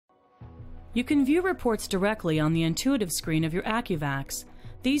You can view reports directly on the intuitive screen of your Accuvax.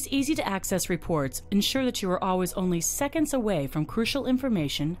 These easy-to-access reports ensure that you are always only seconds away from crucial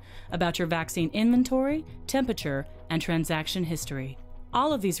information about your vaccine inventory, temperature, and transaction history.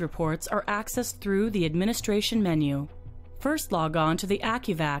 All of these reports are accessed through the administration menu. First, log on to the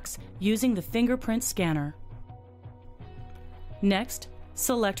Accuvax using the fingerprint scanner. Next,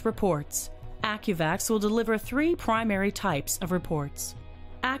 select Reports. Accuvax will deliver 3 primary types of reports.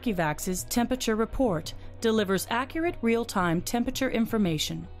 Accuvax's Temperature Report delivers accurate real-time temperature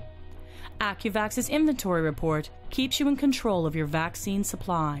information. Accuvax's Inventory Report keeps you in control of your vaccine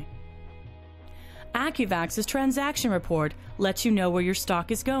supply. Accuvax's Transaction Report lets you know where your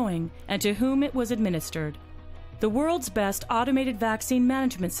stock is going and to whom it was administered. The world's best automated vaccine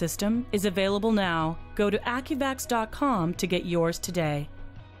management system is available now. Go to Accuvax.com to get yours today.